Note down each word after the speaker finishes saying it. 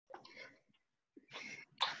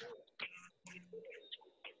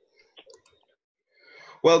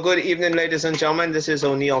Well, good evening, ladies and gentlemen. This is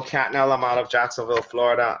O'Neill Catnell. I'm out of Jacksonville,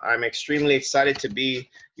 Florida. I'm extremely excited to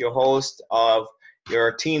be your host of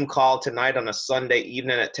your team call tonight on a Sunday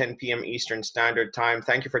evening at 10 p.m. Eastern Standard Time.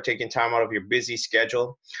 Thank you for taking time out of your busy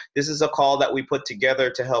schedule. This is a call that we put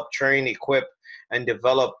together to help train, equip, and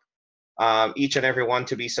develop each and every one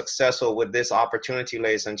to be successful with this opportunity,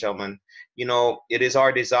 ladies and gentlemen. You know, it is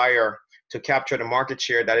our desire to capture the market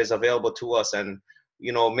share that is available to us, and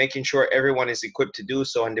making sure everyone is equipped to do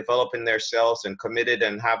so and developing themselves and committed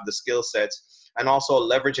and have the skill sets, and also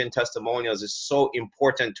leveraging testimonials is so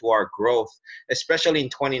important to our growth, especially in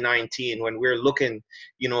 2019 when we're looking,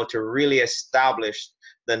 to really establish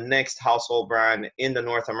the next household brand in the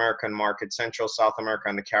North American market, Central, South America,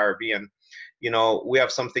 and the Caribbean. We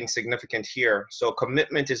have something significant here. So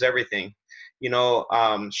commitment is everything.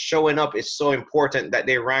 Showing up is so important that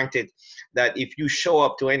they ranked it that if you show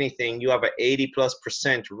up to anything, you have an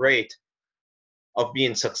 80+% rate of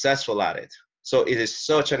being successful at it. So it is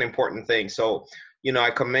such an important thing. So,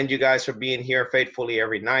 I commend you guys for being here faithfully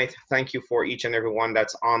every night. Thank you for each and every one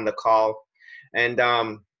that's on the call. And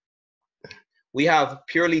we have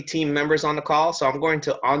purely team members on the call. So I'm going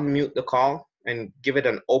to unmute the call and give it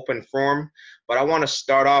an open forum. But I want to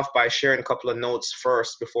start off by sharing a couple of notes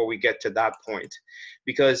first before we get to that point.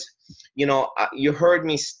 Because, you heard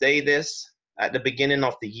me say this at the beginning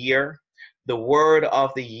of the year. The word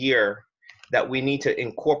of the year that we need to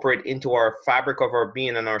incorporate into our fabric of our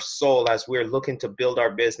being and our soul as we're looking to build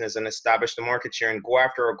our business and establish the market share and go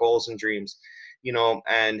after our goals and dreams,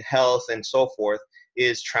 and health and so forth,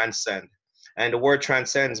 is transcend. And the word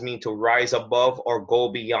transcends mean to rise above or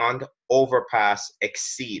go beyond, overpass,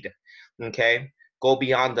 exceed, okay? Go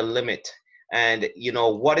beyond the limit. And,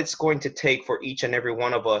 what it's going to take for each and every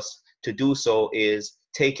one of us to do so is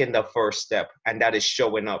taking the first step, and that is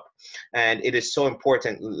showing up. And it is so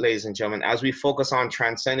important, ladies and gentlemen, as we focus on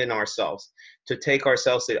transcending ourselves, to take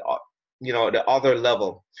ourselves to, the other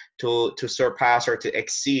level, to surpass or to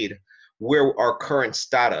exceed where our current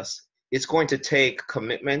status. It's going to take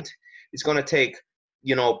commitment. It's going to take,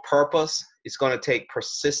 purpose. It's going to take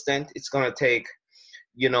persistent. It's going to take,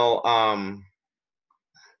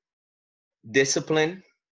 discipline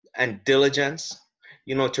and diligence,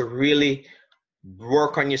 to really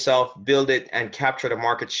work on yourself, build it, and capture the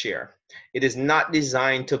market share. It is not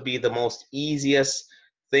designed to be the most easiest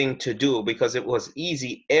thing to do, because if it was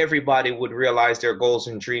easy, everybody would realize their goals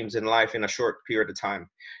and dreams in life in a short period of time.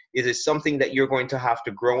 It is something that you're going to have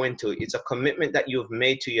to grow into. It's a commitment that you've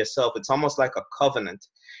made to yourself. It's almost like a covenant.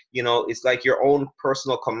 It's like your own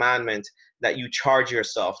personal commandment that you charge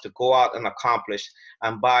yourself to go out and accomplish.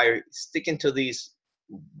 And by sticking to these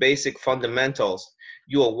basic fundamentals,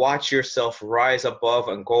 you will watch yourself rise above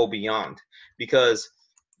and go beyond. Because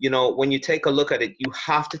when you take a look at it, you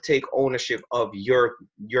have to take ownership of your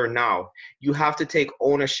now. You have to take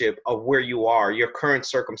ownership of where you are, your current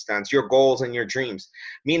circumstance, your goals and your dreams.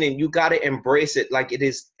 Meaning you got to embrace it like it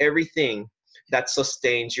is everything that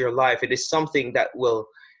sustains your life. It is something that will,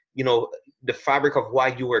 the fabric of why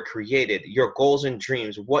you were created, your goals and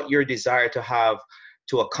dreams, what your desire to have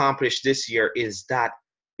to accomplish this year is that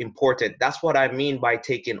important. That's what I mean by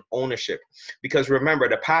taking ownership. Because remember,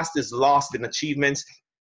 the past is lost in achievements,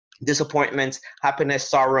 disappointments, happiness,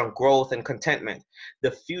 sorrow, and growth and contentment.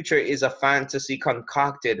 The future is a fantasy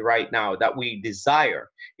concocted right now that we desire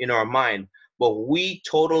in our mind, but we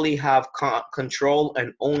totally have control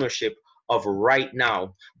and ownership of right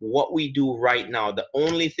now, what we do right now. The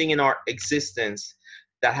only thing in our existence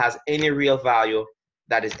that has any real value,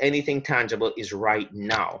 that is anything tangible, is right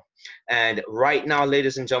now. And right now,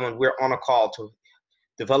 ladies and gentlemen, we're on a call to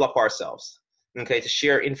develop ourselves, okay, to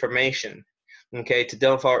share information, okay, to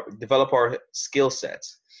develop our skill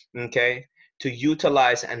sets, okay, to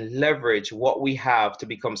utilize and leverage what we have to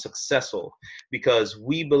become successful, because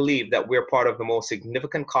we believe that we're part of the most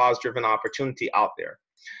significant cause-driven opportunity out there.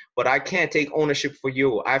 But I can't take ownership for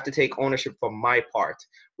you. I have to take ownership for my part,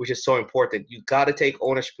 which is so important. You got to take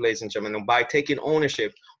ownership, ladies and gentlemen. And by taking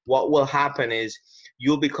ownership, what will happen is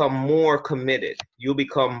you'll become more committed.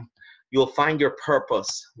 You'll find your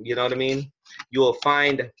purpose. You know what I mean? You'll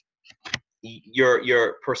find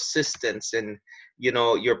your persistence and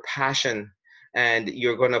your passion, and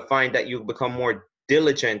you're going to find that you become more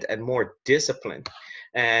diligent and more disciplined,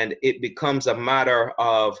 and it becomes a matter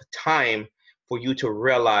of time for you to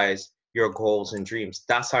realize your goals and dreams.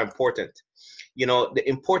 That's how important, the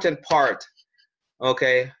important part,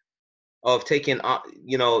 okay, of taking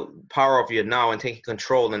power of your now and taking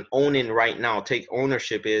control and owning right now, take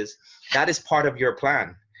ownership, is that is part of your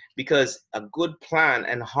plan. Because a good plan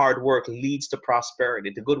and hard work leads to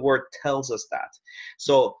prosperity. The good word tells us that.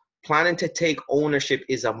 So Planning to take ownership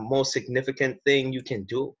is a most significant thing you can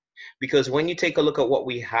do. Because when you take a look at what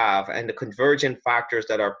we have and the convergent factors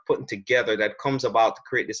that are put together that comes about to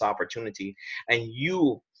create this opportunity, and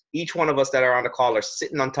you, each one of us that are on the call are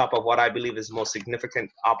sitting on top of what I believe is the most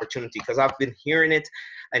significant opportunity, because I've been hearing it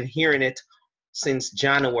and hearing it since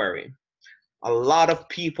January. A lot of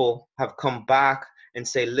people have come back and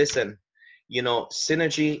say, listen, you know,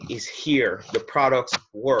 synergy is here. The products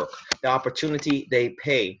work. The opportunity, they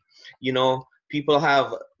pay. You know, people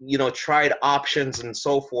have, you know, tried options and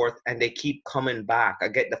so forth, and they keep coming back. I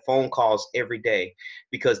get the phone calls every day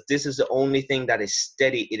because this is the only thing that is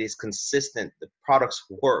steady. It is consistent. The products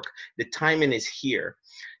work. The timing is here.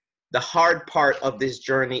 The hard part of this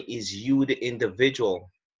journey is you, the individual.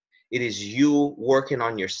 It is you working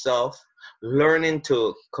on yourself, learning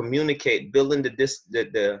to communicate, building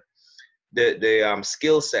the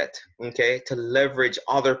skill set, okay, to leverage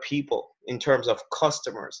other people in terms of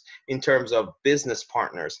customers, in terms of business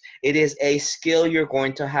partners. It is a skill you're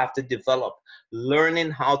going to have to develop,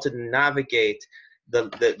 learning how to navigate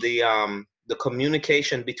the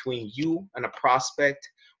communication between you and a prospect,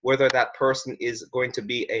 whether that person is going to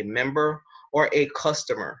be a member or a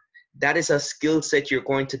customer. That is a skill set you're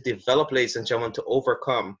going to develop, ladies and gentlemen, to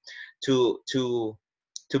overcome, to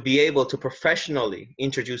be able to professionally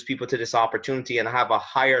introduce people to this opportunity and have a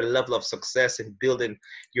higher level of success in building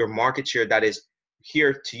your market share that is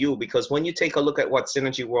here to you. Because when you take a look at what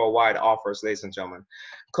Synergy Worldwide offers, ladies and gentlemen,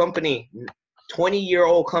 company,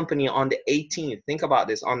 20-year-old company on the 18th, think about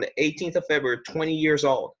this, on the 18th of February, 20 years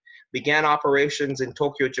old, began operations in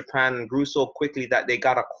Tokyo, Japan, and grew so quickly that they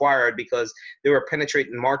got acquired because they were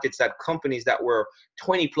penetrating markets that companies that were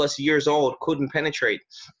 20 plus years old couldn't penetrate.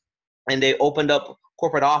 And they opened up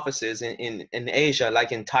corporate offices in Asia,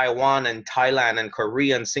 like in Taiwan and Thailand and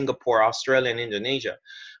Korea and Singapore, Australia and Indonesia.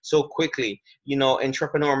 So quickly, you know,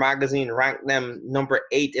 Entrepreneur Magazine ranked them number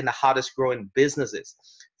 8 in the hottest growing businesses.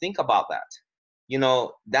 Think about that. You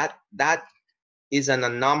know, that is an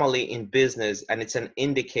anomaly in business, and it's an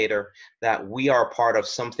indicator that we are part of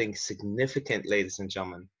something significant, ladies and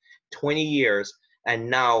gentlemen. 20 years, and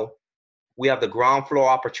now we have the ground floor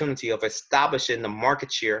opportunity of establishing the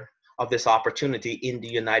market share of this opportunity in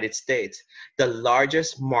the United States, the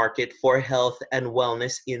largest market for health and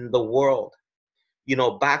wellness in the world. You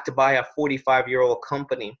know, backed by a 45-year-old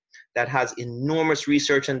company that has enormous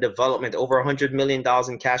research and development, over $100 million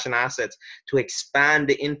in cash and assets to expand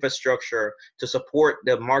the infrastructure to support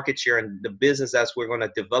the market share and the business as we're going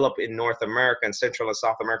to develop in North America and Central and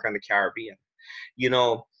South America and the Caribbean. You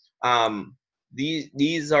know,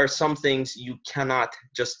 these are some things you cannot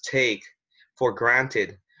just take for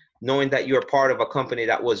granted, knowing that you're part of a company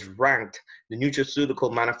that was ranked the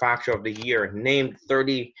nutraceutical manufacturer of the year, named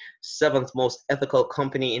 37th most ethical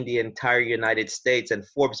company in the entire United States, and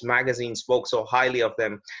Forbes magazine spoke so highly of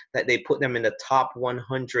them that they put them in the top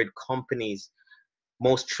 100 companies,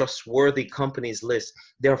 most trustworthy companies list.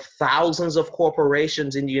 There are thousands of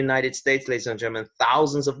corporations in the United States, ladies and gentlemen,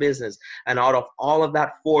 thousands of business, and out of all of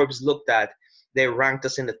that Forbes looked at, they ranked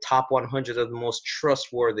us in the top 100 of the most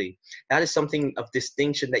trustworthy. That is something of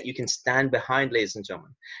distinction that you can stand behind, ladies and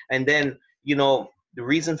gentlemen. And then, you know, the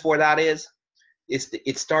reason for that is,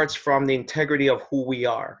 it starts from the integrity of who we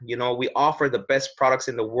are. You know, we offer the best products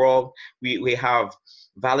in the world. We have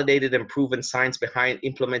validated and proven science behind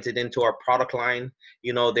implemented into our product line.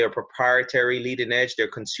 You know, they're proprietary, leading edge, they're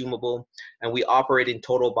consumable, and we operate in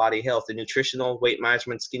total body health, the nutritional, weight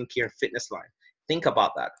management, skincare, and fitness line. Think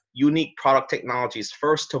about that. Unique product technologies,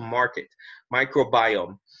 first to market,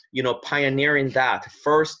 microbiome, you know, pioneering that.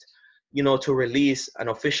 First, you know, to release an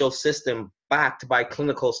official system backed by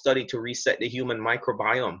clinical study to reset the human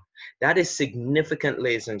microbiome. That is significant,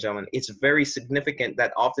 ladies and gentlemen. It's very significant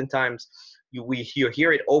that oftentimes you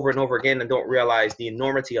hear it over and over again and don't realize the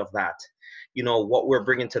enormity of that. You know, what we're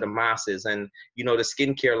bringing to the masses, and, you know, the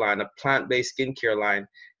skincare line, a plant-based skincare line,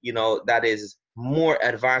 you know, that is more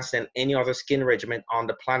advanced than any other skin regimen on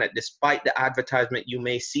the planet, despite the advertisement you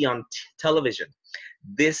may see on television.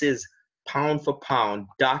 This is pound for pound,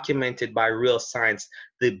 documented by real science,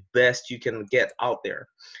 the best you can get out there.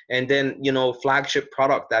 And then, you know, flagship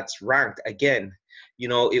product that's ranked again, you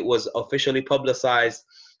know, it was officially publicized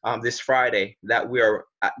this Friday that we are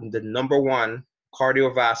at the #1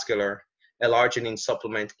 cardiovascular L-arginine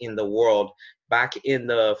supplement in the world, back in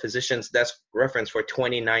the physician's desk reference for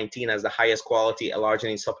 2019 as the highest quality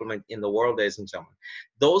L-arginine supplement in the world, ladies and gentlemen.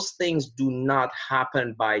 Those things do not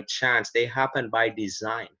happen by chance. They happen by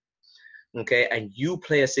design, okay? And you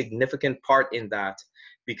play a significant part in that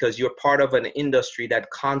because you're part of an industry that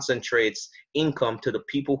concentrates income to the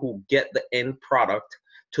people who get the end product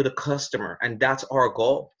to the customer. And that's our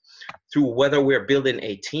goal. through whether we're building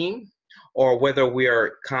a team or whether we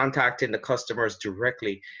are contacting the customers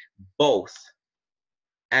directly, both.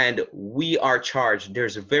 And we are charged.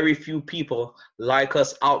 There's very few people like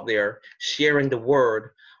us out there sharing the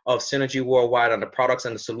word of Synergy Worldwide on the products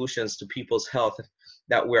and the solutions to people's health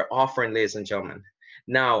that we're offering, ladies and gentlemen.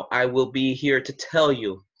 Now, I will be here to tell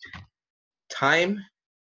you, time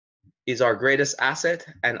is our greatest asset,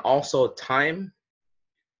 and also time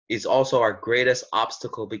is also our greatest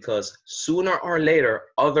obstacle, because sooner or later,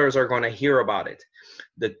 others are going to hear about it.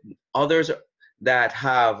 The others that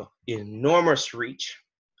have enormous reach,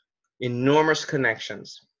 enormous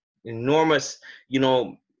connections, enormous,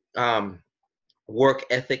 um, work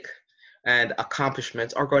ethic and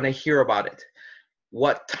accomplishments are going to hear about it.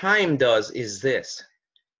 What time does is this: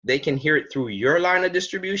 they can hear it through your line of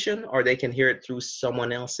distribution, or they can hear it through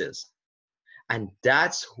someone else's. And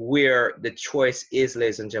that's where the choice is,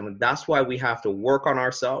 ladies and gentlemen. That's why we have to work on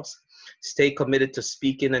ourselves, stay committed to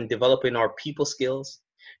speaking and developing our people skills.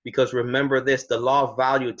 Because remember this, the law of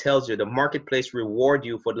value tells you the marketplace reward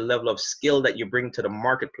you for the level of skill that you bring to the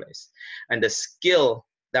marketplace. And the skill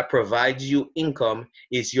that provides you income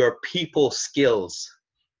is your people skills,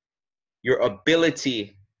 your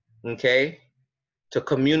ability, okay, to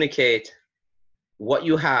communicate what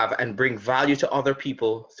you have and bring value to other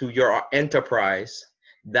people through your enterprise.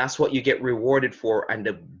 That's what you get rewarded for. And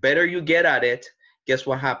the better you get at it, guess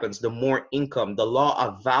what happens? The more income. The law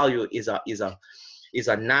of value is a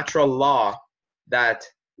natural law that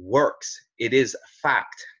works. It is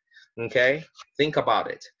fact. Okay? Think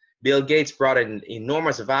about it. Bill Gates brought an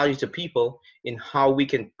enormous value to people in how we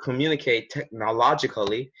can communicate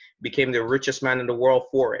technologically, became the richest man in the world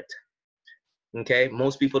for it. Okay,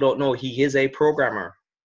 most people don't know he is a programmer.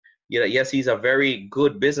 Yes, he's a very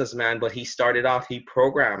good businessman, but he started off, he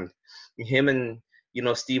programmed. Him and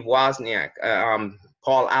Steve Wozniak,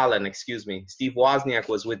 Paul Allen, excuse me. Steve Wozniak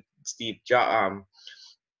was with Steve Jobs.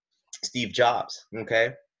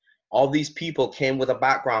 Okay, all these people came with a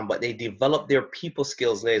background, but they developed their people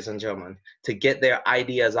skills, ladies and gentlemen, to get their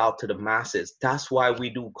ideas out to the masses. That's why we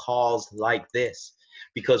do calls like this,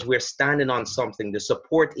 because we're standing on something. The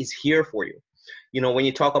support is here for you. When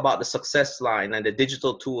you talk about the success line and the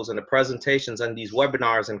digital tools and the presentations and these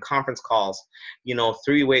webinars and conference calls,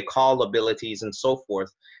 three-way call abilities and so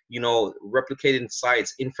forth, replicating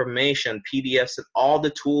sites, information, PDFs, and all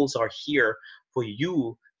the tools are here for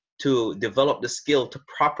you to develop the skill to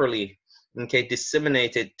properly,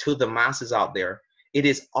 disseminate it to the masses out there. It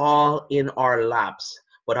is all in our laps,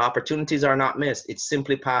 but opportunities are not missed. It's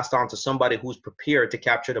simply passed on to somebody who's prepared to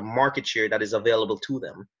capture the market share that is available to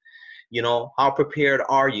them. How prepared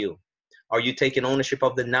are you? Are you taking ownership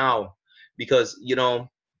of the now? Because,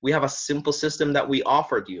 we have a simple system that we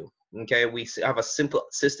offered you. Okay. We have a simple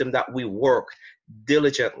system that we work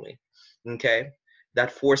diligently. Okay.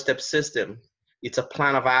 That 4-step system, it's a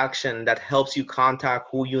plan of action that helps you contact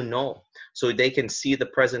who you know so they can see the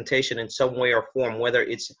presentation in some way or form, whether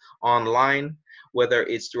it's online, whether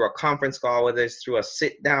it's through a conference call, whether it's through a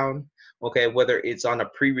sit down, okay, whether it's on a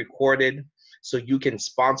pre-recorded, so you can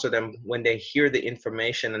sponsor them when they hear the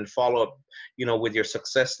information and follow up, with your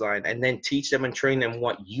success line, and then teach them and train them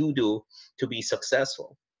what you do to be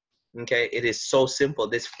successful. Okay, it is so simple,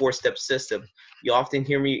 this 4-step system. You often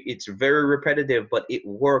hear me, it's very repetitive, but it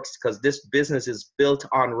works because this business is built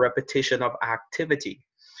on repetition of activity.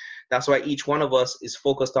 That's why each one of us is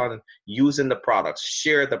focused on using the products,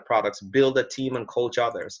 share the products, build a team, and coach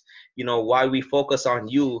others. Why we focus on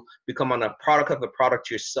you becoming a product of the product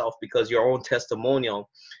yourself, because your own testimonial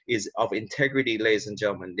is of integrity, ladies and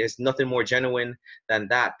gentlemen. There's nothing more genuine than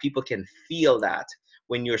that. People can feel that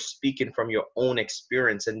when you're speaking from your own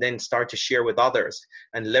experience, and then start to share with others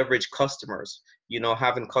and leverage customers,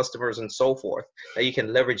 having customers and so forth, that you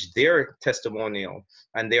can leverage their testimonial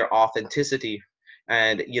and their authenticity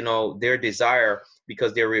and their desire,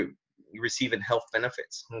 because they're receiving health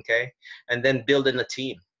benefits. Okay, and then building a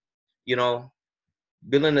team.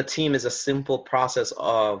 Building a team is a simple process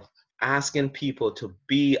of asking people to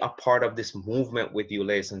be a part of this movement with you,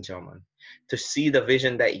 ladies and gentlemen, to see the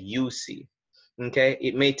vision that you see. Okay,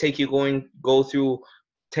 it may take you go through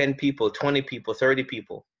 10 people, 20 people, 30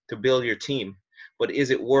 people to build your team, but is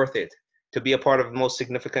it worth it to be a part of the most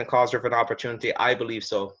significant cause-driven opportunity? I believe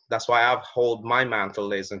so. That's why I've hold my mantle,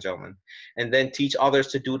 ladies and gentlemen, and then teach others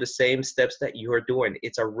to do the same steps that you're doing.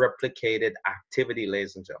 It's a replicated activity,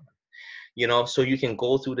 ladies and gentlemen. So you can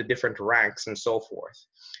go through the different ranks and so forth.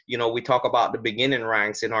 We talk about the beginning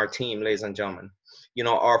ranks in our team, ladies and gentlemen.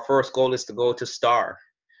 Our first goal is to go to star,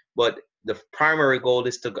 but the primary goal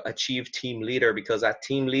is to achieve team leader, because at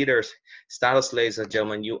team leaders status, ladies and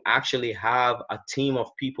gentlemen, you actually have a team of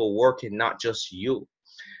people working, not just you.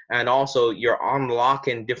 And also you're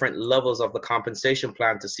unlocking different levels of the compensation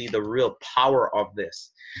plan to see the real power of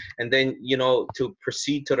this. And then, you know, to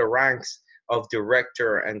proceed to the ranks of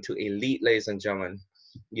director and to elite, ladies and gentlemen,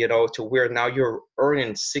 you know, to where now you're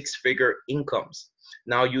earning six-figure incomes.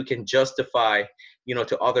 Now you can justify, you know,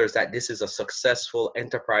 to others that this is a successful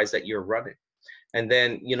enterprise that you're running. And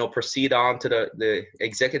then, you know, proceed on to the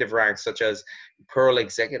executive ranks, such as Pearl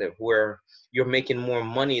Executive, where you're making more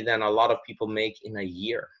money than a lot of people make in a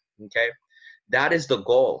year. Okay, that is the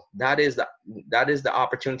goal. That is the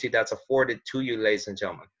opportunity that's afforded to you, ladies and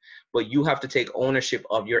gentlemen. But you have to take ownership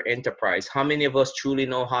of your enterprise. How many of us truly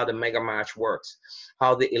know how the mega match works,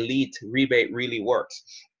 how the elite rebate really works,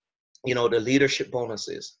 you know, the leadership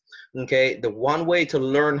bonuses? Okay, the one way to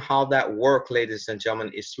learn how that work, ladies and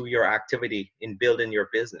gentlemen, is through your activity in building your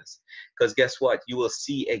business. Because guess what, you will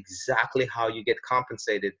see exactly how you get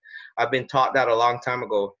compensated. I've been taught that a long time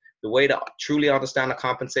ago. The way to truly understand a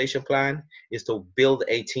compensation plan is to build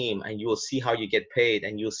a team, and you will see how you get paid,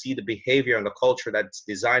 and you'll see the behavior and the culture that's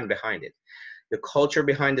designed behind it. The culture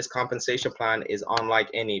behind this compensation plan is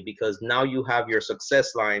unlike any, because now you have your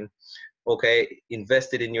success line, okay,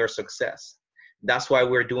 invested in your success. That's why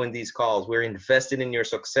we're doing these calls. We're invested in your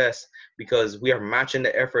success because we are matching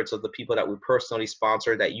the efforts of the people that we personally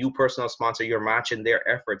sponsor, that you personally sponsor. You're matching their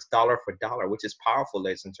efforts dollar for dollar, which is powerful,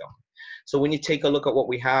 ladies and gentlemen. So when you take a look at what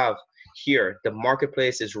we have here, the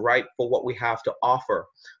marketplace is ripe for what we have to offer.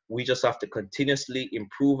 We just have to continuously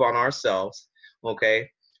improve on ourselves, okay,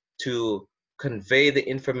 to convey the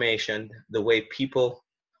information the way people,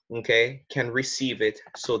 okay, can receive it,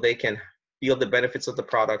 so they can feel the benefits of the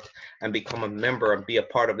product and become a member and be a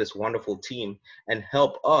part of this wonderful team and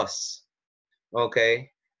help us, okay,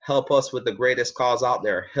 help us with the greatest cause out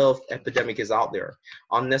there. Health epidemic is out there.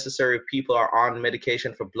 Unnecessary people are on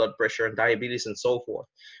medication for blood pressure and diabetes and so forth.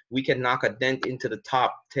 We can knock a dent into the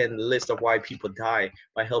top 10 list of why people die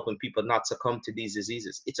by helping people not succumb to these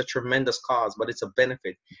diseases. It's a tremendous cause, but it's a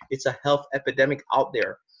benefit. It's a health epidemic out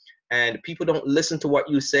there. And people don't listen to what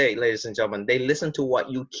you say, ladies and gentlemen. They listen to what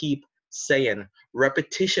you keep saying.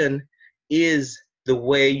 Repetition is the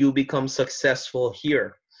way you become successful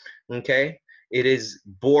here. Okay, it is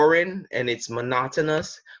boring and it's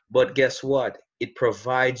monotonous, but guess what, it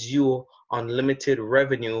provides you unlimited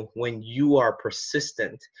revenue when you are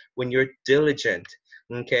persistent, when you're diligent,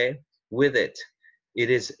 okay, with it. It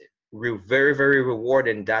is very, very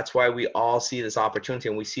rewarding. That's why we all see this opportunity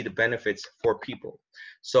and we see the benefits for people.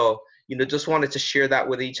 So, you know, just wanted to share that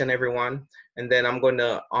with each and every one. And then I'm going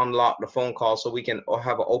to unlock the phone call so we can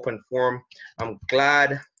have an open forum. I'm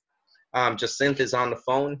glad Jacinth is on the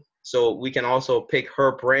phone, so we can also pick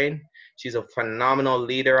her brain. She's a phenomenal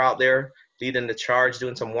leader out there, leading the charge,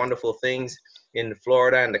 doing some wonderful things in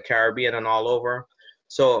Florida and the Caribbean and all over.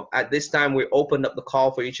 So at this time, we opened up the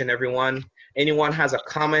call for each and every one. Anyone has a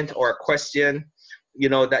comment or a question, you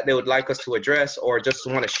know, that they would like us to address, or just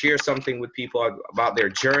want to share something with people about their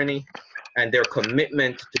journey and their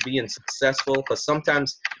commitment to being successful. Because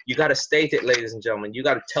sometimes you got to state it, ladies and gentlemen. You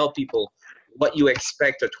got to tell people what you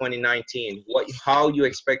expect of 2019, how you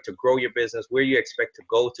expect to grow your business, where you expect to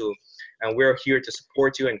go to, and we're here to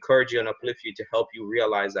support you, encourage you, and uplift you to help you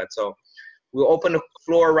realize that. So we'll open the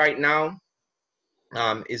floor right now.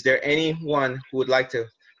 Is there anyone who would like to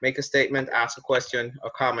make a statement, ask a question,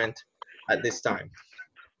 or comment at this time?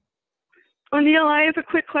 O'Neill, I have a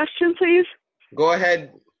quick question, please. Go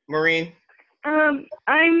ahead, Maureen.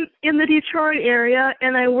 I'm in the Detroit area,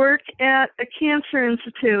 and I work at a cancer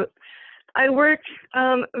institute. I work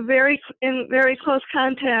in very close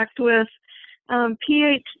contact with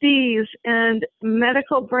PhDs and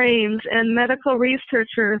medical brains and medical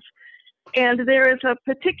researchers. And there is a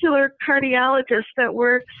particular cardiologist that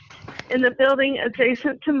works in the building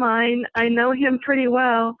adjacent to mine. I know him pretty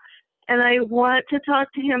well, and I want to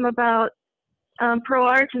talk to him about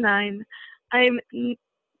proarginine. I'm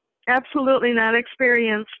absolutely not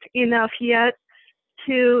experienced enough yet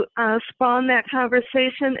to spawn that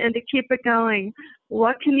conversation and to keep it going.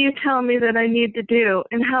 What can you tell me that I need to do,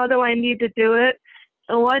 and how do I need to do it,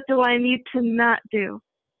 and what do I need to not do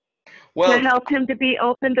to help him to be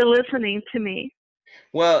open to listening to me?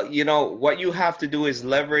 Well, you know, what you have to do is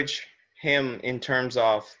leverage him in terms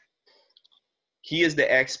of he is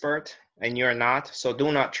the expert and you're not, so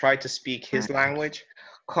do not try to speak his language.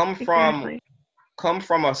 Come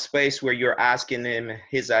from a space where you're asking him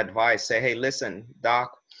his advice. Say, hey, listen,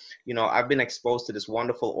 doc, you know, I've been exposed to this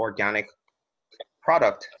wonderful organic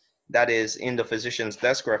product that is in the physician's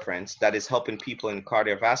desk reference that is helping people in the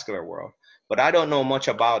cardiovascular world. but I don't know much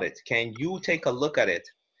about it. Can you take a look at it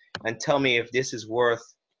and tell me if this is worth,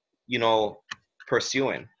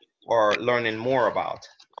 pursuing or learning more about?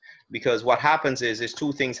 Because what happens is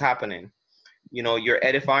two things happening. You're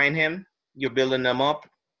edifying him, you're building them up,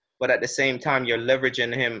 but at the same time, you're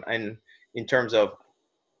leveraging him and in terms of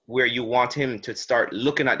where you want him to start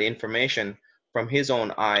looking at the information from his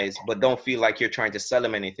own eyes, but don't feel like you're trying to sell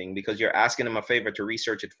him anything because you're asking him a favor to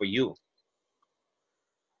research it for you.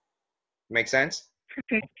 Make sense?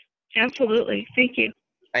 Perfect. Absolutely. Thank you.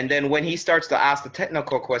 And then when he starts to ask the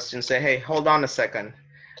technical questions, say, hey, hold on a second.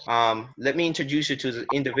 Let me introduce you to the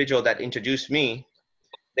individual that introduced me.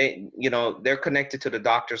 They're connected to the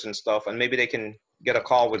doctors and stuff, and maybe they can get a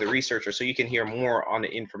call with a researcher so you can hear more on the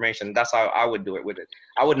information. That's how I would do it with it.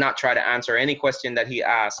 I would not try to answer any question that he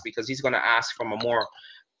asks because he's going to ask from a more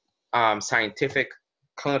scientific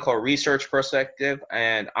clinical research perspective.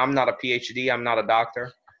 And I'm not a PhD. I'm not a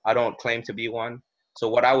doctor. I don't claim to be one. So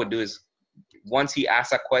what I would do is once he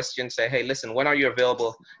asks a question, say, hey, listen, when are you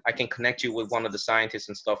available? I can connect you with one of the scientists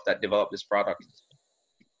and stuff that developed this product.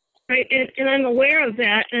 Right, and I'm aware of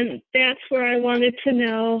that, and that's where I wanted to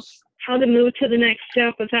know how to move to the next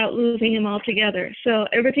step without losing him altogether. So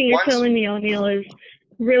everything you're telling me, O'Neill, is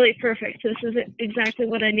really perfect. This is exactly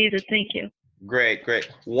what I needed. Thank you. Great.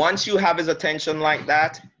 Once you have his attention like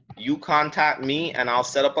that, you contact me, and I'll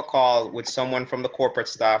set up a call with someone from the corporate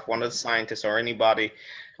staff, one of the scientists or anybody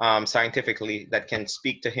scientifically that can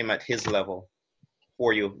speak to him at his level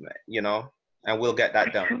for you, and we'll get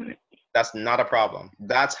that done. That's not a problem.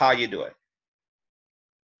 That's how you do it.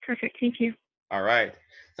 Perfect. Thank you. All right.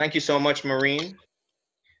 Thank you so much, Maureen.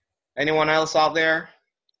 Anyone else out there?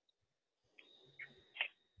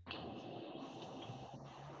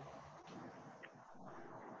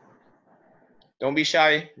 Don't be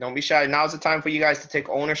shy. Don't be shy. Now's the time for you guys to take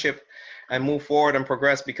ownership and move forward and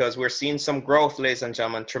progress because we're seeing some growth, ladies and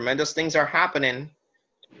gentlemen. Tremendous things are happening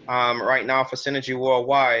right now for Synergy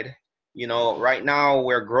Worldwide. Right now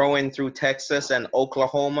we're growing through Texas and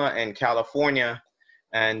Oklahoma and California,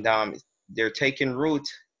 and they're taking root.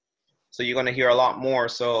 So you're going to hear a lot more.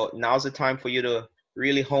 So now's the time for you to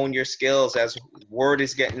really hone your skills as word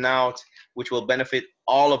is getting out, which will benefit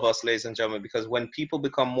all of us, ladies and gentlemen, because when people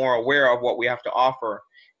become more aware of what we have to offer,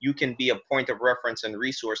 you can be a point of reference and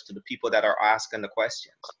resource to the people that are asking the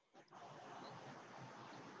questions.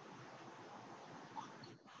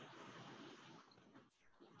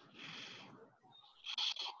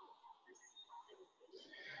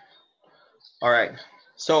 All right.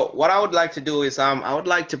 So what I would like to do is I would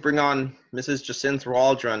like to bring on Mrs. Jacinth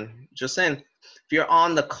Waldron. Jacinth, if you're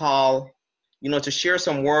on the call, to share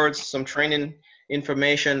some words, some training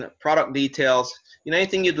information, product details,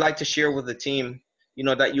 anything you'd like to share with the team,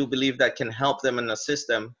 that you believe that can help them and assist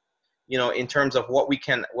them, in terms of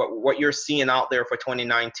what you're seeing out there for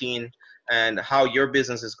 2019 and how your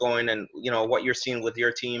business is going and, what you're seeing with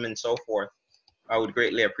your team and so forth. I would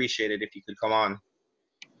greatly appreciate it if you could come on.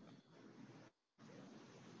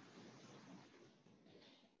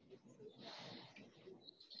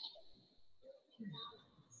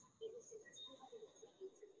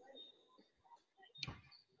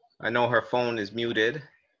 I know her phone is muted.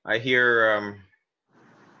 I hear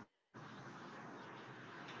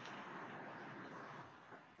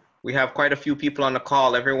we have quite a few people on the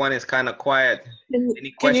call. Everyone is kind of quiet.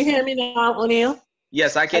 Can you hear me now, O'Neill?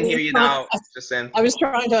 Yes, I can hear you now, Jacinth. I was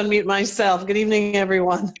trying to unmute myself. Good evening,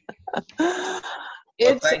 everyone.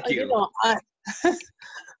 Thank you.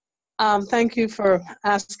 Thank you for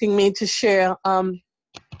asking me to share. I'm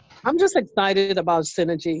just excited about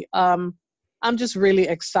Synergy. I'm just really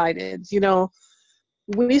excited.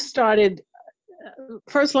 We started,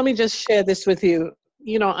 first let me just share this with you.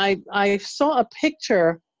 I saw a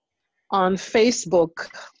picture on Facebook.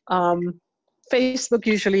 Facebook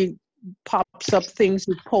usually pops up things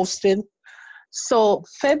you posted. So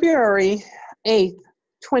February 8th,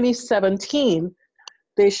 2017,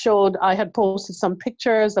 they showed I had posted some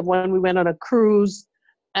pictures of when we went on a cruise.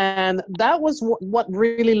 And that was what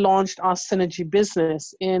really launched our Synergy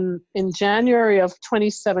business. In January of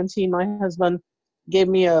 2017, my husband gave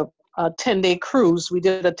me a 10-day cruise. We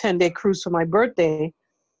did a 10-day cruise for my birthday.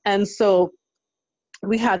 And so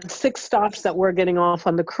we had 6 stops that were getting off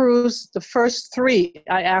on the cruise. The first 3,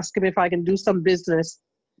 I asked him if I can do some business.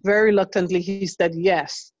 Very reluctantly, he said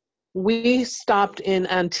yes. We stopped in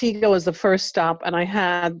Antigua as the first stop, and I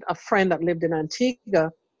had a friend that lived in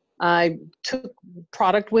Antigua. I took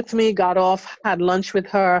product with me, got off, had lunch with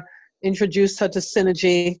her, introduced her to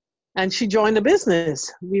Synergy, and she joined the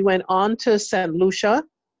business. We went on to St. Lucia,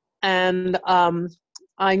 and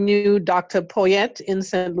I knew Dr. Poyet in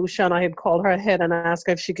St. Lucia, and I had called her ahead and asked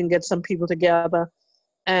her if she can get some people together.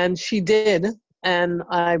 And she did. And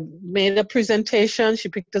I made a presentation. She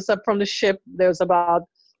picked us up from the ship. There's about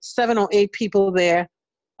 7 or 8 people there.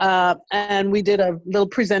 And we did a little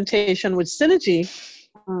presentation with Synergy.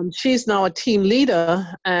 She's now a team leader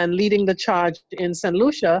and leading the charge in St.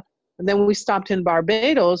 Lucia. And then we stopped in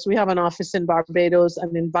Barbados. We have an office in Barbados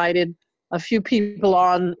and invited a few people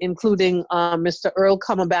on, including Mr. Earl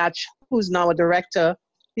Cumberbatch, who's now a director.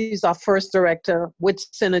 He's our first director with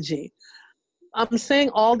Synergy. I'm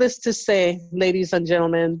saying all this to say, ladies and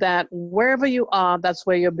gentlemen, that wherever you are, that's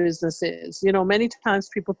where your business is. You know, many times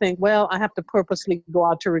people think, well, I have to purposely go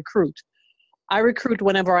out to recruit. I recruit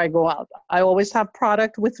whenever I go out. I always have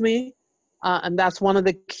product with me, and that's one of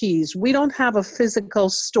the keys. We don't have a physical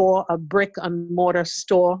store, a brick and mortar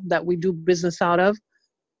store that we do business out of,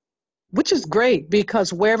 which is great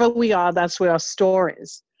because wherever we are, that's where our store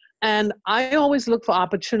is. And I always look for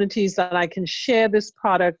opportunities that I can share this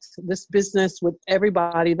product, this business with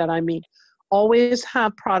everybody that I meet. Always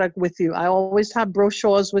have product with you. I always have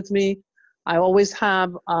brochures with me. I always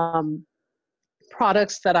have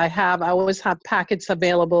products that I have. I always have packets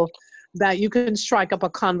available that you can strike up a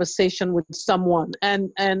conversation with someone.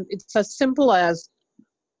 And it's as simple as,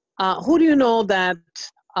 who do you know that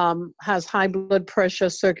has high blood pressure,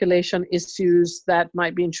 circulation issues, that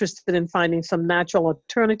might be interested in finding some natural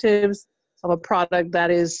alternatives of a product that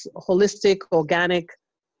is holistic, organic?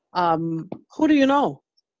 Who do you know?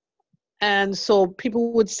 And so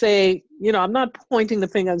people would say, you know, I'm not pointing the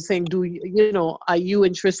finger and saying, are you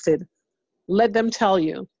interested? Let them tell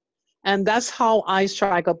you. And that's how I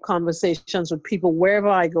strike up conversations with people wherever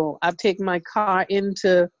I go. I've taken my car in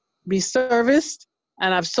to be serviced,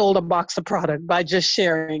 and I've sold a box of product by just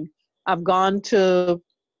sharing. I've gone to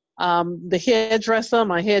the hairdresser.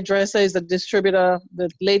 My hairdresser is a distributor. The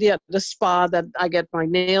lady at the spa that I get my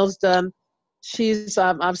nails done,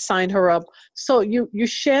 I've signed her up. So you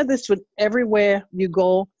share this with everywhere you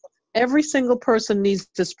go. Every single person needs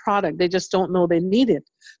this product. They just don't know they need it.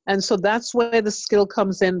 And so that's where the skill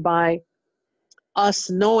comes in, by us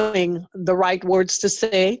knowing the right words to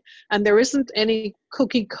say. And there isn't any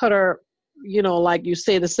cookie cutter, like you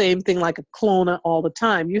say the same thing like a clone all the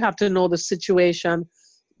time. You have to know the situation,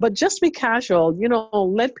 but just be casual,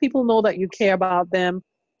 let people know that you care about them,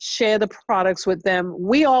 share the products with them.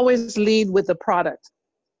 We always lead with the product.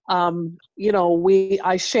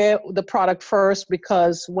 I share the product first,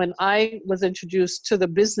 because when I was introduced to the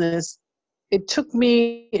business, it took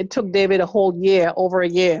David over a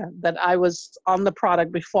year that I was on the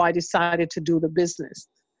product before I decided to do the business,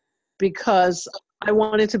 because I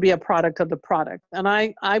wanted to be a product of the product. And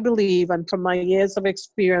I believe, and from my years of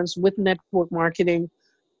experience with network marketing,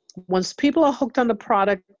 once people are hooked on the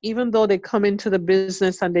product, even though they come into the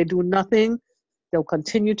business and they do nothing, they'll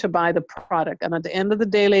continue to buy the product. And at the end of the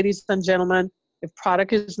day, ladies and gentlemen, if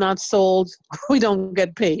product is not sold, we don't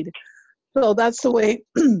get paid. So that's the way,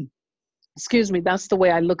 that's the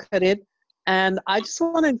way I look at it. And I just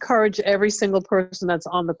want to encourage every single person that's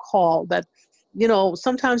on the call that,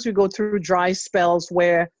 sometimes we go through dry spells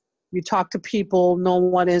where you talk to people, no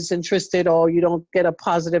one is interested, or you don't get a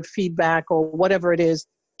positive feedback, or whatever it is.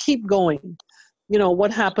 Keep going.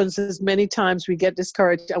 What happens is many times we get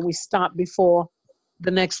discouraged and we stop before the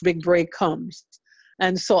next big break comes.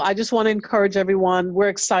 And so I just want to encourage everyone. We're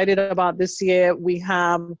excited about this year.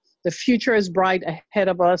 The future is bright ahead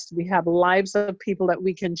of us. We have lives of people that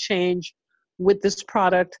we can change with this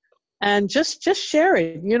product, and just share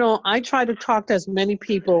it. I try to talk to as many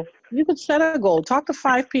people. You could set a goal, talk to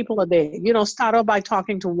 5 people a day, start out by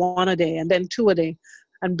talking to 1 a day and then 2 a day,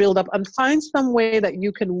 and build up and find some way that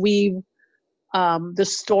you can weave the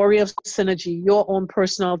story of Synergy, your own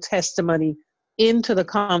personal testimony, into the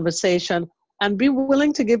conversation, and be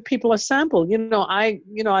willing to give people a sample. I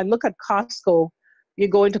look at Costco. You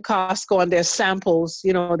go into Costco and there's samples,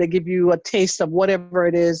 they give you a taste of whatever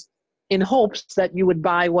it is in hopes that you would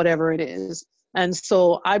buy whatever it is. And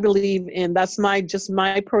so I believe that's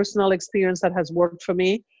my personal experience that has worked for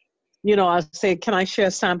me. I say, can I share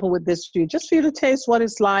a sample with this for you? Just for you to taste what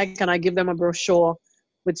it's like. And I give them a brochure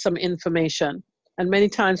with some information. And many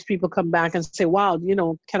times people come back and say, wow,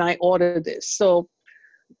 can I order this? So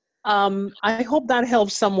I hope that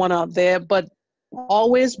helps someone out there, but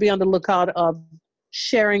always be on the lookout of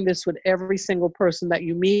sharing this with every single person that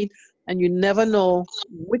you meet. And you never know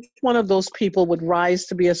which one of those people would rise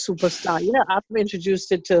to be a superstar. I've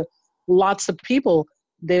introduced it to lots of people.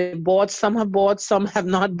 They bought, some have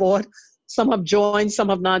not bought, some have joined, some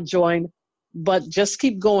have not joined. But just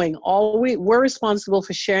keep going. We're responsible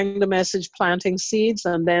for sharing the message, planting seeds,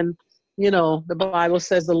 and then, the Bible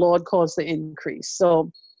says the Lord caused the increase.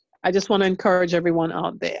 So I just want to encourage everyone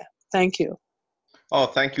out there. Thank you. Oh,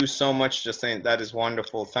 thank you so much, Justine. That is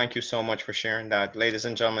wonderful. Thank you so much for sharing that. Ladies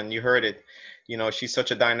and gentlemen, you heard it. She's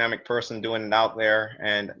such a dynamic person doing it out there.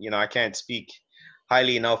 And, I can't speak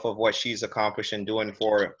highly enough of what she's accomplished and doing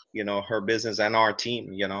for, her business and our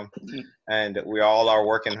team, and we all are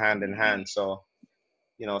working hand in hand. So,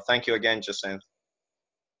 thank you again, Justine.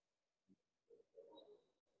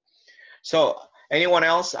 So anyone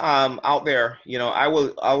else out there, I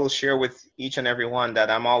will share with each and every one that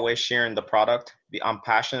I'm always sharing the product. I'm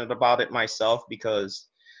passionate about it myself because,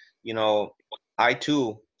 I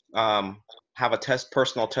too have a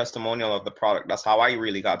personal testimonial of the product. That's how I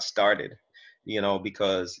really got started,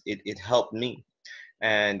 because it helped me,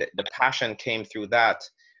 and the passion came through that,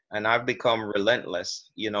 and I've become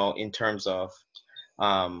relentless, in terms of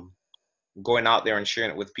going out there and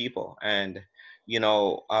sharing it with people. And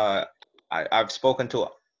I've spoken to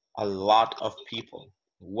a lot of people,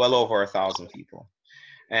 well over 1,000 people.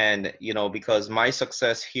 And, because my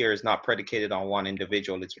success here is not predicated on one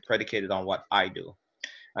individual, it's predicated on what I do.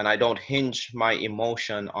 And I don't hinge my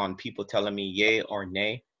emotion on people telling me yay or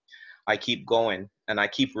nay. I keep going and I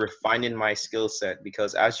keep refining my skill set,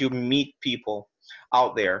 because as you meet people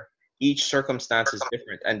out there, each circumstance is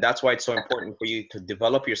different. And that's why it's so important for you to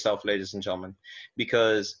develop yourself, ladies and gentlemen,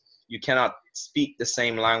 because you cannot speak the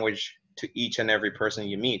same language to each and every person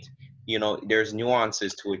you meet. There's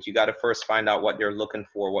nuances to it. You got to first find out what they're looking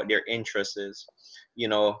for, what their interest is.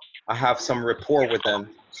 I have some rapport with them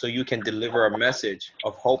so you can deliver a message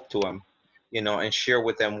of hope to them, and share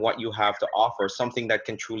with them what you have to offer, something that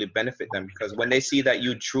can truly benefit them. Because when they see that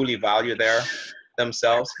you truly value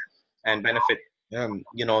themselves and benefit them,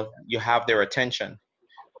 you have their attention,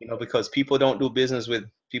 because people don't do business with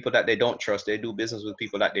people that they don't trust. They do business with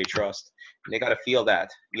people that they trust. And they got to feel that,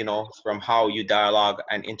 from how you dialogue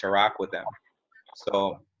and interact with them.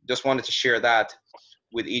 So just wanted to share that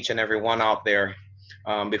with each and every one out there.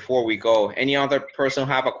 Before we go, any other person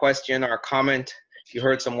have a question or a comment? You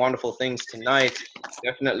heard some wonderful things tonight.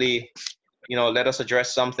 Definitely, let us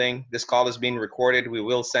address something. This call is being recorded. We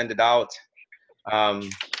will send it out.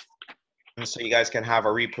 So you guys can have a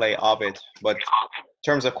replay of it. But in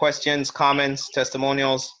terms of questions, comments,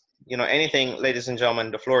 testimonials, anything, ladies and gentlemen,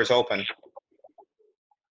 the floor is open.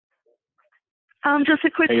 Just a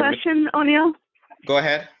quick question, O'Neill. Go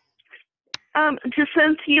ahead. Just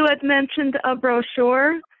since you had mentioned a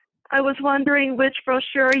brochure, I was wondering which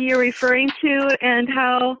brochure you're referring to and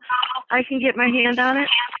how I can get my hand on it.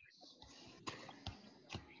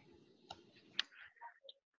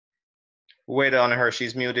 Wait on her.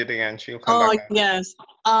 She's muted again. She'll come back. Oh, yes.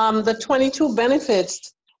 The 22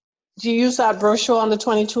 benefits. Do you use that brochure on the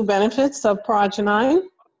 22 benefits of Progyny?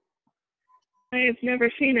 I've never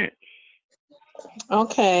seen it.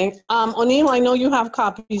 Okay. O'Neill, I know you have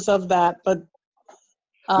copies of that, but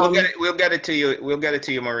we'll get it to you. We'll get it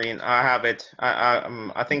to you, Maureen. I have it.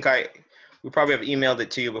 I think we probably have emailed it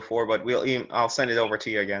to you before, but I'll send it over to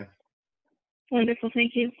you again. Wonderful.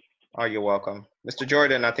 Thank you. Oh, you're welcome. Mr.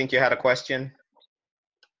 Jordan, I think you had a question.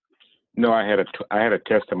 No, I had a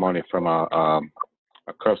testimony from a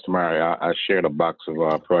customer. I shared a box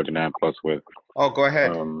of Progyny Plus with. Oh, go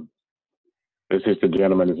ahead. This is the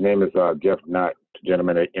gentleman. His name is Jeff Knott. The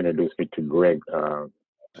gentleman that introduced me to Greg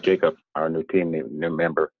Jacob, our new team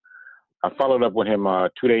member. I followed up with him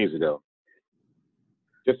 2 days ago,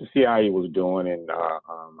 just to see how he was doing and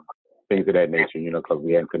things of that nature. Because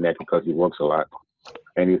we hadn't connected because he works a lot,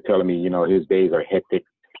 and he was telling me, his days are hectic.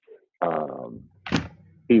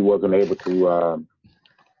 He wasn't able to.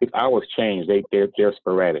 His hours change. They're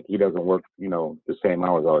sporadic. He doesn't work, the same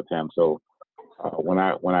hours all the time. So when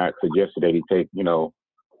I suggested that he take,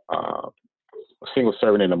 a single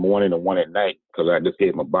serving in the morning and one at night, because I just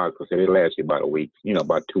gave him a box. I said it lasts you about a week,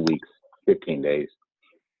 about 2 weeks, 15 days.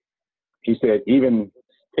 He said even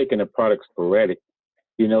taking the product sporadic,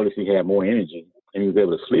 he noticed he had more energy and he was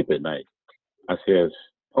able to sleep at night. I says,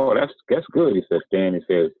 oh, that's good. He says, Stan, he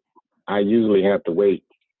says, I usually have to wait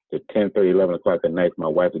to 10:30, 11 o'clock at night for my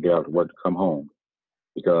wife to get out to work to come home,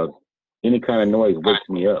 because any kind of noise wakes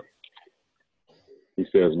me up. He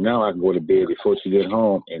says, now I can go to bed before she gets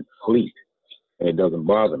home and sleep, and it doesn't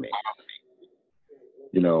bother me.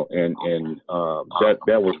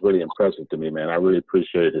 That was really impressive to me, man. I really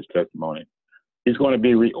appreciated his testimony. He's going to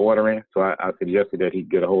be reordering, so I suggested that he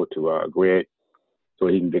get a hold to Greg so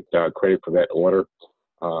he can get credit for that order.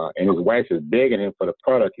 And his wife is begging him for the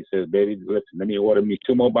product. He says, baby, listen, let me order me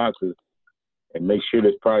 2 more boxes and make sure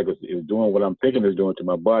this product is doing what I'm thinking it's doing to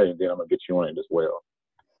my body, and then I'm going to get you on it as well.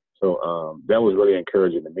 So that was really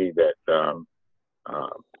encouraging to me that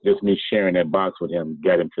Just me sharing that box with him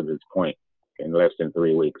got him to this point in less than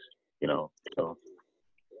 3 weeks. So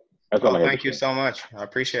that's all I Oh, have thank to you say. so much. I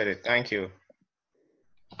appreciate it. Thank you.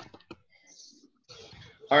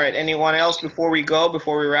 All right. Anyone else before we go?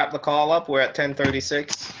 Before we wrap the call up, we're at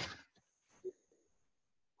 10:36.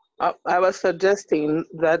 I was suggesting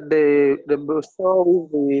that the brochure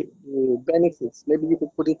with the benefits, maybe you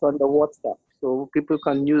could put it on the WhatsApp so people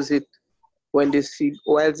can use it when they see,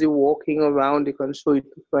 while they're walking around, they can show it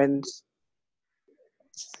to friends.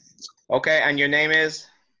 Okay. And your name is?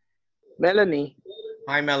 Melanie.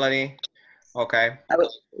 Hi, Melanie. Okay.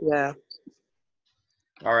 Yeah.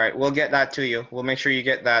 All right. We'll get that to you. We'll make sure you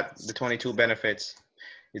get that, the 22 benefits.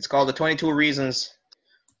 It's called the 22 Reasons.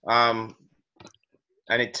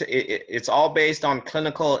 And it's all based on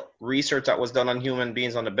clinical research that was done on human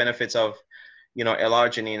beings on the benefits of,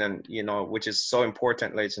 L-arginine, and, which is so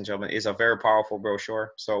important, ladies and gentlemen. Is a very powerful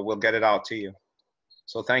brochure. So we'll get it out to you.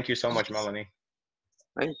 So thank you so much, Melanie.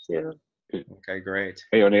 Thank you. Okay, great.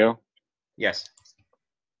 Hey, O'Neill, Yes.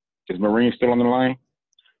 is Maureen still on the line?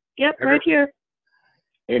 Yep, right here.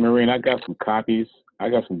 Hey, Maureen, I got some copies. I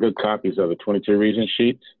got some good copies of the 22 Reasons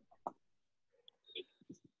sheets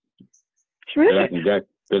Terrific.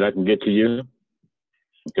 that I can get to you.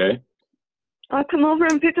 Okay. I'll come over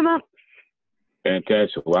and pick them up.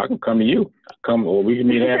 Fantastic. Well, I can come to you. Or we can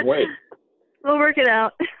meet halfway. We'll work it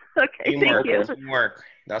out. Okay, Teamwork. thank you. Teamwork.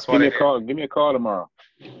 That's Give what me it a call. Give me a call tomorrow.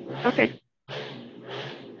 Okay.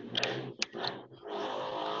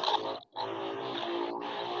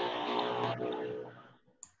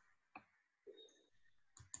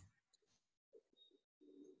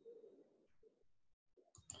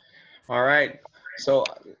 All right. So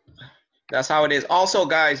that's how it is. Also,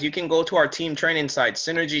 guys, you can go to our team training site,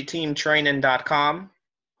 synergyteamtraining.com,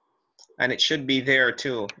 and it should be there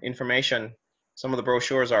too. Information. Some of the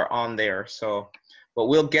brochures are on there. So, but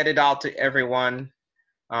we'll get it out to everyone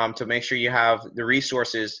to make sure you have the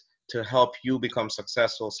resources to help you become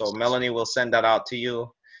successful. So Melanie will send that out to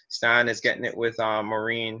you. Stan is getting it with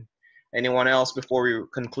Maureen. Anyone else before we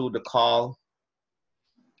conclude the call?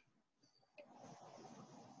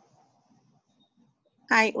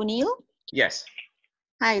 Hi, O'Neill. Yes.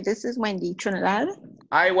 Hi, this is Wendy Trinidad.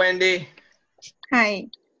 Hi, Wendy. Hi,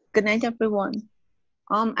 good night, everyone.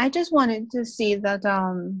 I just wanted to say that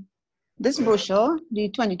this brochure, the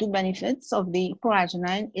 22 benefits of the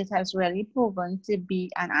Proagenine, it has really proven to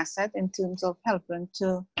be an asset in terms of helping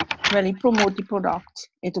to really promote the product.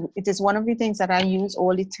 It is one of the things that I use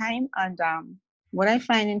all the time. And what I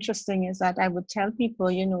find interesting is that I would tell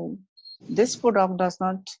people, this product does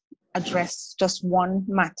not address just one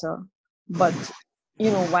matter, but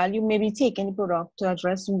while you may be taking the product to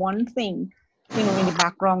address one thing, in the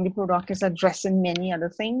background, the product is addressing many other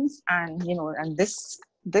things. And, and this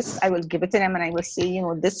I will give it to them and I will say,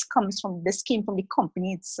 this came from the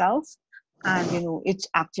company itself. And, it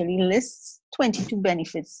actually lists 22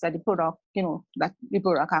 benefits that the product, that the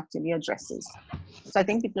product actually addresses. So I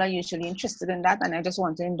think people are usually interested in that. And I just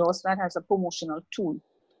want to endorse that as a promotional tool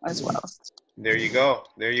as well. There you go.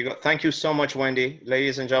 There you go. Thank you so much, Wendy.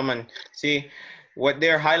 Ladies and gentlemen, see what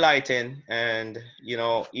they're highlighting, and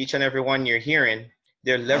each and every one you're hearing,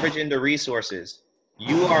 they're leveraging the resources.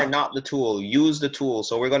 You are not the tool. Use the tool.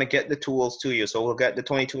 So we're going to get the tools to you. So we'll get the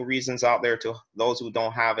 22 reasons out there to those who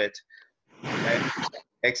don't have it, okay,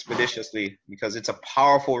 expeditiously, because it's a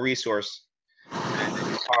powerful resource and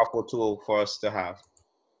it's a powerful tool for us to have.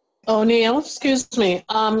 O'Neill, excuse me.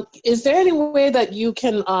 Is there any way that you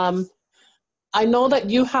can, I know that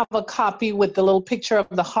you have a copy with the little picture of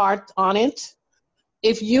the heart on it.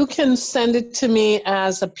 If you can send it to me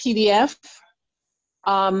as a PDF,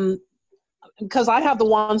 because I have the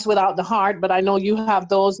ones without the heart, but I know you have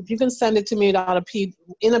those. If you can send it to me in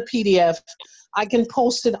a PDF, I can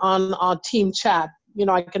post it on our team chat.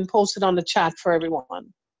 I can post it on the chat for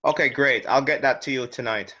everyone. Okay, great. I'll get that to you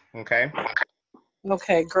tonight. Okay.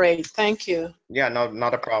 Okay, great. Thank you. Yeah, no,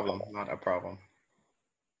 not a problem. Not a problem.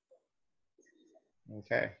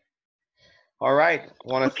 Okay. All right.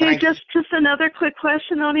 Okay, just another quick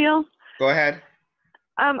question, O'Neill. Go ahead.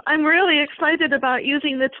 I'm really excited about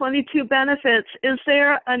using the 22 benefits. Is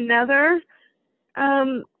there another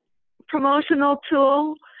promotional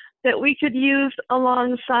tool that we could use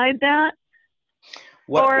alongside that?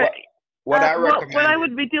 What I recommend, what I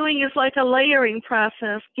would be doing is like a layering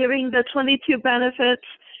process, giving the 22 benefits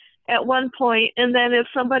at one point, and then if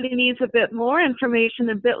somebody needs a bit more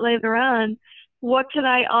information a bit later on, what can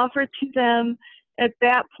I offer to them at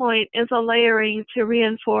that point as a layering to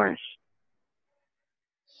reinforce?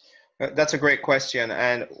 That's a great question.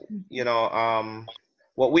 And,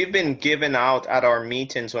 what we've been giving out at our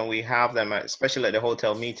meetings when we have them, especially at the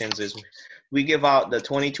hotel meetings, is we give out the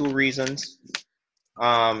 22 reasons,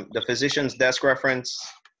 the physician's desk reference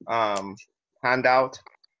handout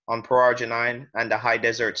on ProArgi-9, and the high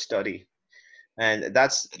desert study. And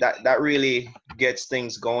that really gets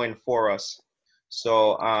things going for us.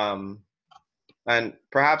 So, and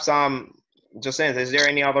perhaps just saying, is there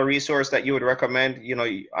any other resource that you would recommend? You know,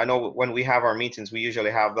 I know when we have our meetings, we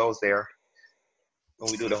usually have those there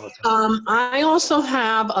when we do the hotel. I also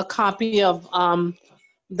have a copy of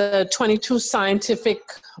the 22 scientific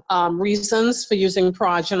reasons for using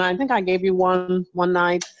ProArgi-9. I think I gave you one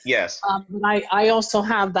night. Yes. I also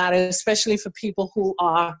have that, especially for people who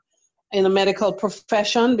are in the medical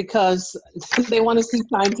profession, because they want to see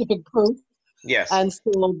scientific proof. Yes. And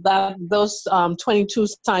so those 22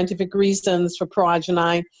 scientific reasons for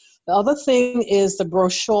ProArgi-9. The other thing is the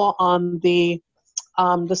brochure on the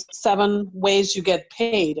 7 ways you get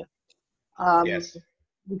paid. Yes.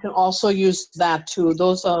 You can also use that too.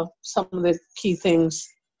 Those are some of the key things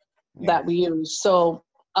that we use. So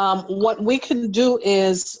what we can do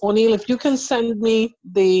is, O'Neill, if you can send me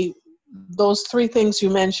those 3 things you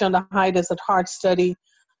mentioned, the high desert heart study,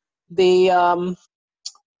 the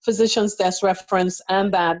physician's desk reference,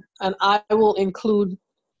 and I will include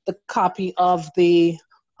the copy of the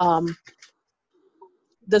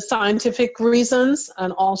scientific reasons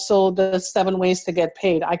and also the 7 ways to get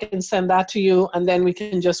paid. I can send that to you, and then we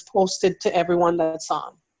can just post it to everyone that's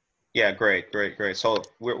on. Yeah, great. So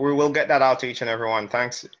we will get that out to each and everyone.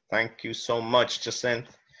 Thanks. Thank you so much, Jacinth.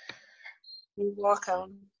 You're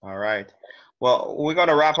welcome. All right. Well, we're going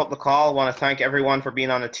to wrap up the call. I want to thank everyone for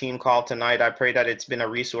being on the team call tonight. I pray that it's been a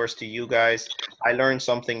resource to you guys. I learned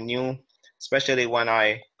something new, especially when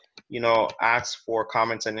I, ask for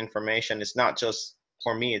comments and information. It's not just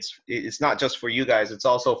for me. It's not just for you guys. It's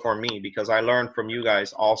also for me, because I learned from you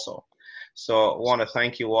guys also. So I want to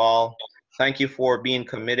thank you all. Thank you for being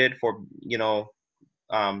committed, for,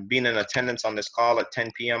 being in attendance on this call at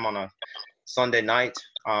 10 p.m. on a Sunday night.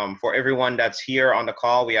 For everyone that's here on the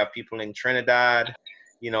call, we have people in Trinidad,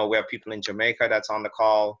 we have people in Jamaica that's on the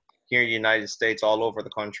call, here in the United States, all over the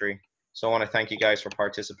country. So I want to thank you guys for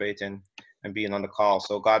participating and being on the call.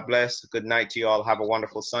 So God bless. Good night to you all. Have a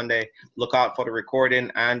wonderful Sunday. Look out for the recording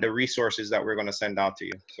and the resources that we're going to send out to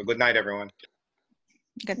you. So good night, everyone.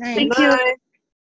 Good night. Thank you.